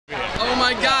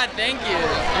my God, thank you.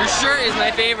 Your shirt is my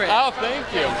favorite. Oh, thank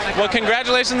you. Well,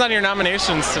 congratulations on your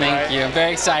nominations tonight. Thank you. I'm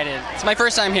very excited. It's my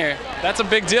first time here. That's a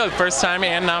big deal. First time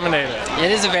and nominated. It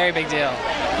is a very big deal.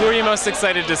 Who are you most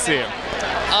excited to see?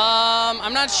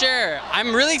 I'm not sure.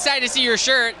 I'm really excited to see your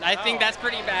shirt. I think that's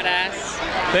pretty badass.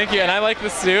 Thank you, and I like the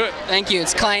suit. Thank you.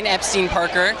 It's Klein Epstein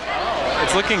Parker.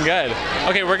 It's looking good.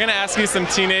 Okay, we're gonna ask you some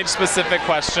teenage-specific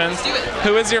questions. Let's do it.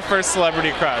 Who is your first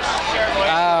celebrity crush?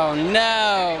 Oh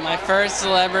no, my first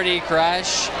celebrity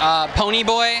crush.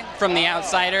 Ponyboy from The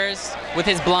Outsiders with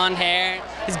his blonde hair,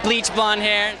 his bleach blonde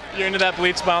hair. You're into that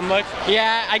bleach blonde look?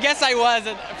 Yeah, I guess I was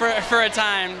for a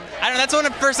time. I don't know, that's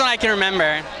the first one I can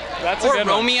remember. That's a or good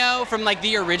Romeo one. from like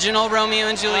the original Romeo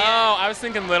and Juliet. Oh, I was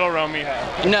thinking Little Romeo.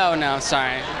 No,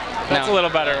 sorry. That's a little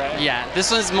better, right? Yeah,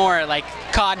 this one's more like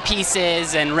cod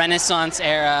pieces and Renaissance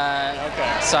era.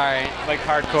 Okay. Sorry. Like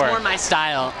hardcore. More my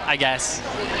style, I guess.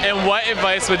 And what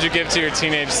advice would you give to your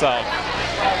teenage self?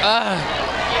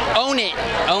 Own it.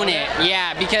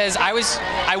 Yeah, because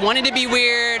I wanted to be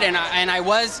weird, and I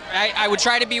would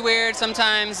try to be weird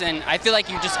sometimes, and I feel like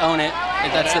you just own it.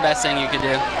 That's the best thing you could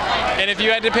do. And if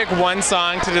you had to pick one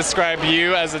song to describe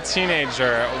you as a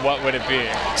teenager, what would it be?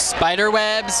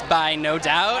 Spiderwebs by No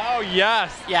Doubt. Oh,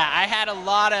 yes. Yeah, I had a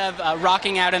lot of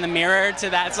rocking out in the mirror to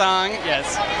that song.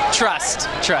 Yes. Trust.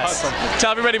 Awesome.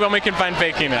 Tell everybody when we can find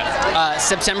Faking It.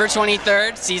 September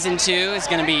 23rd, season 2 is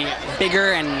going to be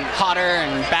bigger and hotter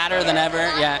and badder than ever.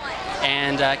 Yeah.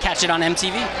 And catch it on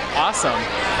MTV. Awesome.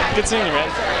 Good seeing you, man.